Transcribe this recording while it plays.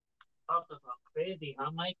Talk about crazy,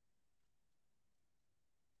 huh, Mike?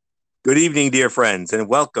 Good evening, dear friends, and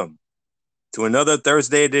welcome to another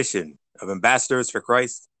Thursday edition of Ambassadors for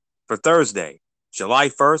Christ for Thursday, July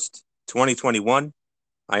 1st, 2021.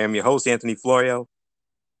 I am your host, Anthony Florio.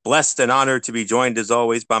 Blessed and honored to be joined, as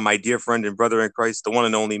always, by my dear friend and brother in Christ, the one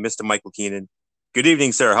and only Mr. Michael Keenan. Good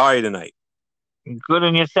evening, sir. How are you tonight? Good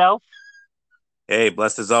on yourself? Hey,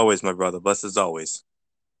 blessed as always, my brother. Blessed as always.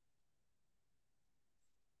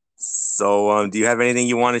 Do you have anything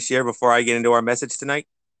you want to share before I get into our message tonight?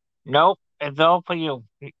 Nope, it's all for you.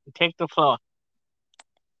 Take the floor.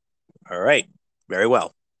 All right. Very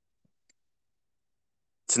well.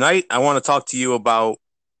 Tonight, I want to talk to you about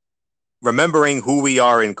remembering who we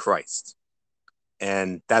are in Christ.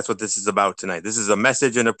 And that's what this is about tonight. This is a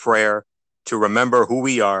message and a prayer to remember who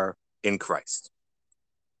we are in Christ.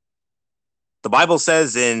 The Bible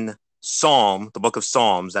says in the book of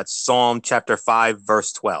Psalms, that's Psalm chapter 5,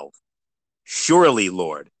 verse 12. Surely,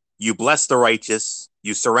 Lord, you bless the righteous,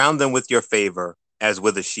 you surround them with your favor as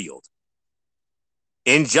with a shield.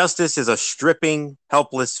 Injustice is a stripping,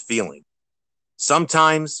 helpless feeling.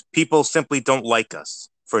 Sometimes people simply don't like us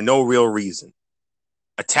for no real reason.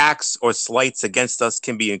 Attacks or slights against us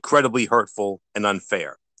can be incredibly hurtful and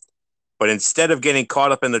unfair. But instead of getting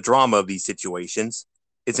caught up in the drama of these situations,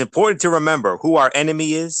 it's important to remember who our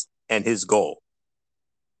enemy is and his goal.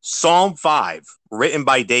 Psalm 5, written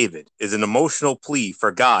by David, is an emotional plea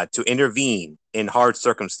for God to intervene in hard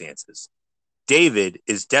circumstances. David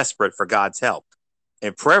is desperate for God's help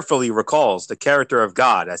and prayerfully recalls the character of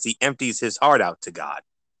God as he empties his heart out to God.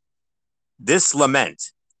 This lament,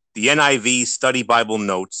 the NIV Study Bible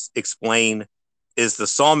notes explain, is the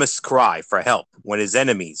psalmist's cry for help when his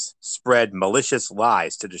enemies spread malicious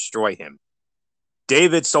lies to destroy him.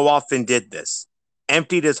 David so often did this,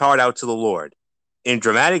 emptied his heart out to the Lord. In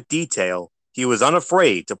dramatic detail, he was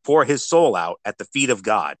unafraid to pour his soul out at the feet of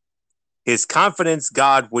God. His confidence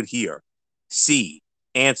God would hear, see,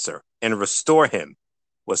 answer, and restore him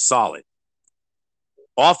was solid.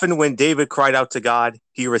 Often when David cried out to God,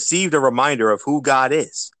 he received a reminder of who God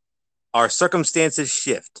is. Our circumstances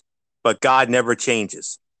shift, but God never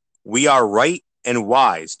changes. We are right and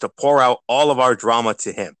wise to pour out all of our drama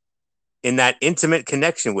to him. In that intimate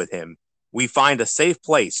connection with him, we find a safe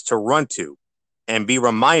place to run to and be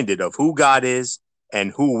reminded of who God is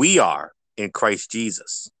and who we are in Christ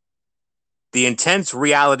Jesus. The intense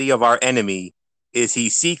reality of our enemy is he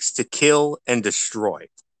seeks to kill and destroy.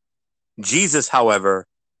 Jesus, however,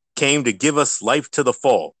 came to give us life to the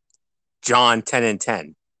full. John 10 and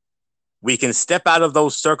 10. We can step out of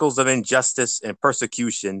those circles of injustice and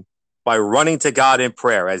persecution by running to God in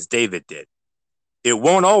prayer as David did. It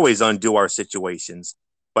won't always undo our situations,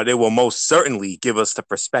 but it will most certainly give us the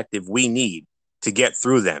perspective we need to get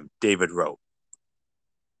through them, David wrote.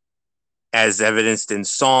 As evidenced in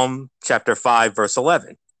Psalm chapter 5, verse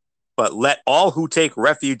 11. But let all who take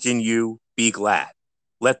refuge in you be glad.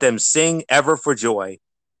 Let them sing ever for joy.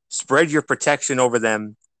 Spread your protection over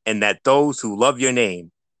them, and that those who love your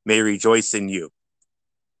name may rejoice in you.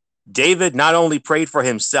 David not only prayed for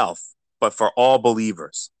himself, but for all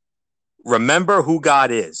believers. Remember who God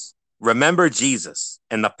is. Remember Jesus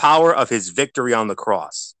and the power of his victory on the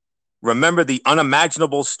cross. Remember the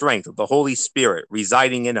unimaginable strength of the Holy Spirit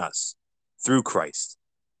residing in us through Christ.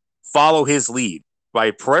 Follow his lead by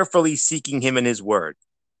prayerfully seeking him in his word,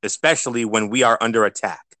 especially when we are under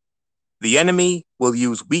attack. The enemy will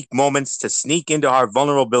use weak moments to sneak into our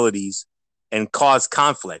vulnerabilities and cause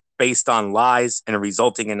conflict based on lies and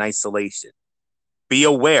resulting in isolation. Be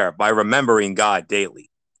aware by remembering God daily.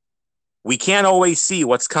 We can't always see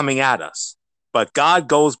what's coming at us, but God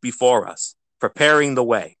goes before us, preparing the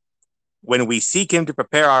way. When we seek him to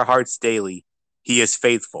prepare our hearts daily, he is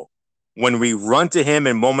faithful. When we run to him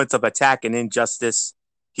in moments of attack and injustice,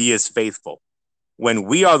 he is faithful. When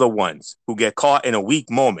we are the ones who get caught in a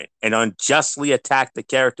weak moment and unjustly attack the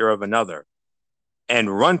character of another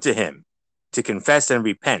and run to him to confess and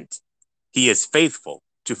repent, he is faithful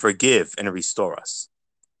to forgive and restore us.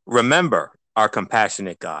 Remember our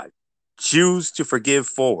compassionate God. Choose to forgive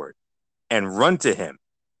forward and run to him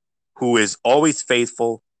who is always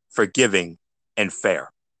faithful, forgiving, and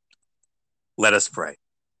fair. Let us pray.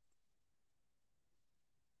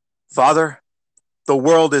 Father, the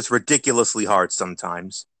world is ridiculously hard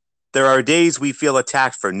sometimes. There are days we feel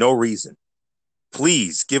attacked for no reason.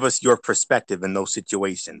 Please give us your perspective in those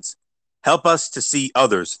situations. Help us to see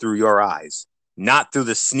others through your eyes, not through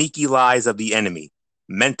the sneaky lies of the enemy,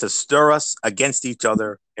 meant to stir us against each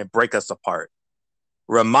other and break us apart.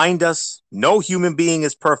 Remind us no human being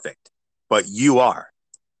is perfect, but you are.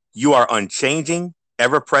 You are unchanging,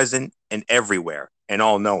 ever present, and everywhere, and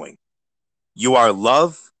all knowing. You are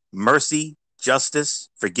love, mercy, justice,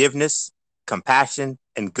 forgiveness, compassion,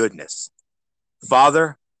 and goodness.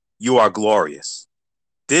 Father, you are glorious.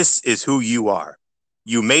 This is who you are.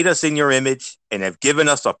 You made us in your image and have given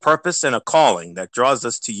us a purpose and a calling that draws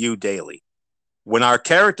us to you daily. When our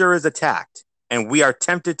character is attacked and we are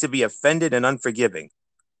tempted to be offended and unforgiving,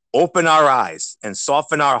 open our eyes and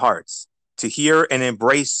soften our hearts to hear and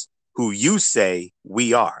embrace who you say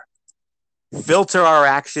we are. Filter our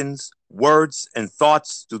actions, words, and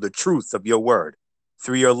thoughts through the truth of your word,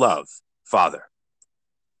 through your love, Father.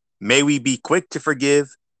 May we be quick to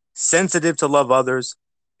forgive, sensitive to love others,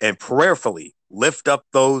 and prayerfully lift up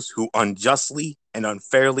those who unjustly and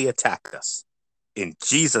unfairly attack us. In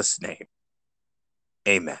Jesus' name,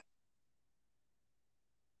 amen.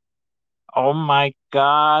 Oh my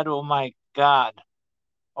God. Oh my God.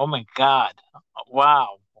 Oh my God.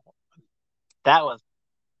 Wow. That was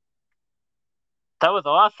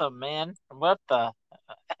awesome, man. What the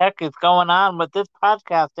heck is going on with this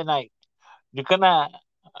podcast tonight? You're gonna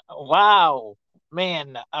wow,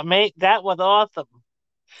 man, that was awesome.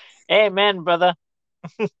 Amen, brother.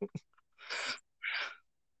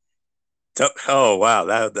 Oh wow,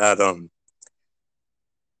 I'm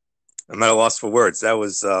at a loss for words. That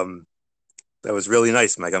was really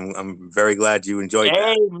nice, Mike. I'm very glad you enjoyed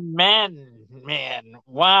that. Amen, man.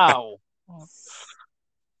 Wow.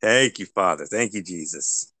 Thank you, Father. Thank you,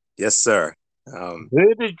 Jesus. Yes, sir.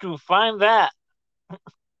 Where did you find that?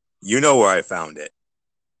 You know where I found it.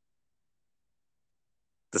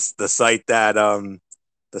 The site the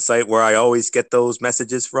site where I always get those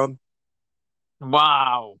messages from.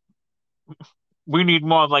 Wow. We need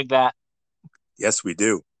more like that. Yes, we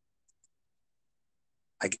do.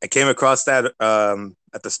 I came across that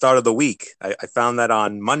at the start of the week. I found that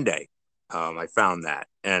on Monday. I found that,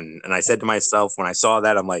 and I said to myself when I saw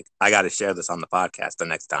that, I'm like, I got to share this on the podcast the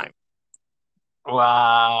next time.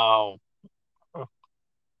 Wow.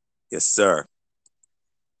 Yes, sir.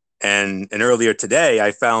 And earlier today,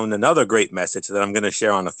 I found another great message that I'm going to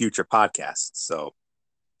share on a future podcast. So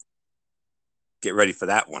get ready for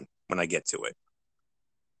that one when I get to it.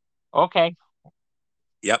 Okay.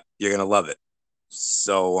 Yep, you're going to love it.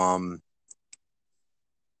 So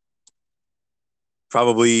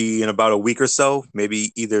probably in about a week or so,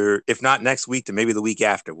 maybe either, if not next week, then maybe the week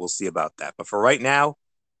after. We'll see about that. But for right now,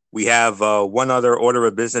 we have one other order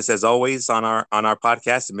of business as always on our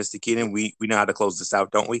podcast. And Mr. Keenan, we know how to close this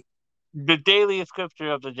out, don't we? The daily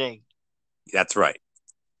scripture of the day. That's right.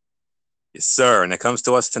 Yes, sir. And it comes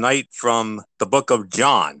to us tonight from the book of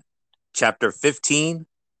John, chapter 15,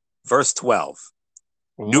 verse 12.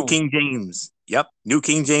 Ooh. New King James. Yep. New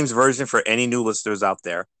King James Version for any new listeners out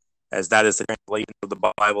there, as that is the translation of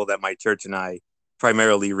the Bible that my church and I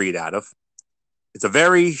primarily read out of. It's a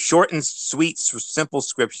very short and sweet, simple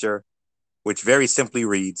scripture, which very simply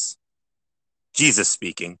reads, Jesus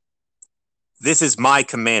speaking, "This is my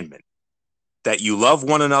commandment, that you love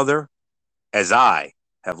one another as I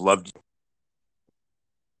have loved you."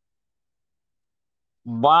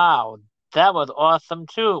 Wow. That was awesome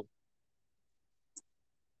too.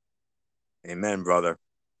 Amen, brother.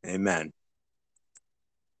 Amen.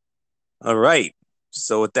 All right.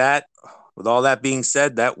 So with all that being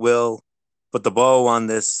said, that will put the bow on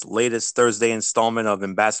this latest Thursday installment of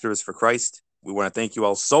Ambassadors for Christ. We want to thank you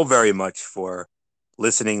all so very much for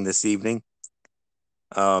listening this evening.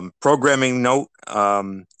 Programming note: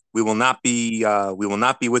 we will not be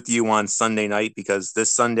with you on Sunday night because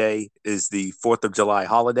this Sunday is the 4th of July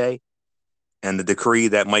holiday, and the decree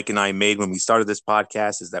that Mike and I made when we started this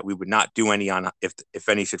podcast is that we would not do any on if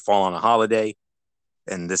any should fall on a holiday,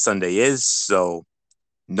 and this Sunday is, so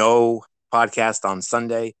no podcast on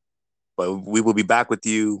Sunday. But we will be back with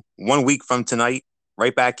you 1 week from tonight,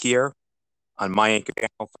 right back here on my Anchor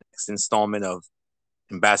channel for the next installment of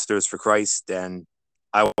Ambassadors for Christ. And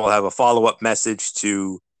I will have a follow-up message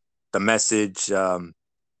to the message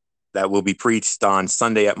that will be preached on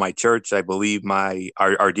Sunday at my church. I believe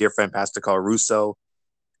our dear friend Pastor Carl Russo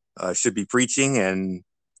should be preaching, and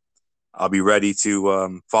I'll be ready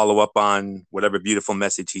to follow up on whatever beautiful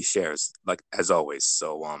message he shares, like as always.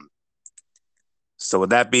 So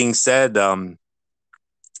with that being said,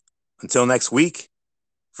 until next week,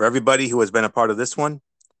 for everybody who has been a part of this one,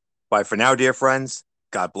 bye for now, dear friends.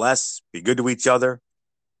 God bless. Be good to each other.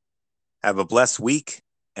 Have a blessed week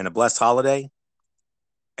and a blessed holiday.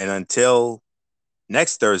 And until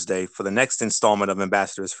next Thursday for the next installment of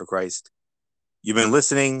Ambassadors for Christ, you've been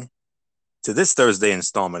listening to this Thursday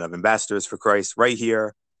installment of Ambassadors for Christ right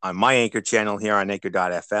here on my Anchor channel here on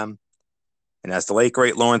Anchor.fm. And as the late,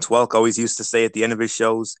 great Lawrence Welk always used to say at the end of his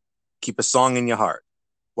shows, keep a song in your heart.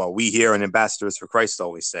 While we here on Ambassadors for Christ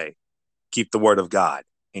always say, keep the word of God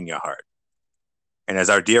in your heart. And as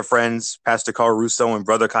our dear friends, Pastor Carl Russo and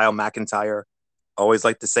Brother Kyle McIntyre, always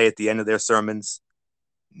like to say at the end of their sermons,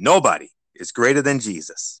 nobody is greater than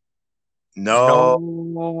Jesus. Nobody.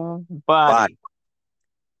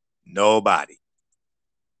 Nobody.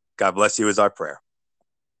 God bless you is our prayer.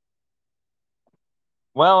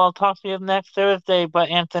 Well, I'll talk to you next Thursday, but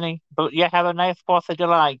Anthony, but you have a nice 4th of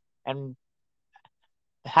July, and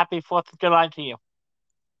happy 4th of July to you.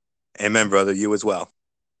 Amen, brother. You as well.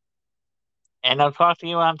 And I'll talk to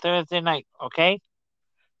you on Thursday night, okay?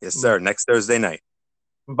 Yes, sir. Next Thursday night.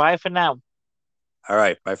 Bye for now. All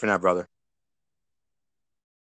right. Bye for now, brother.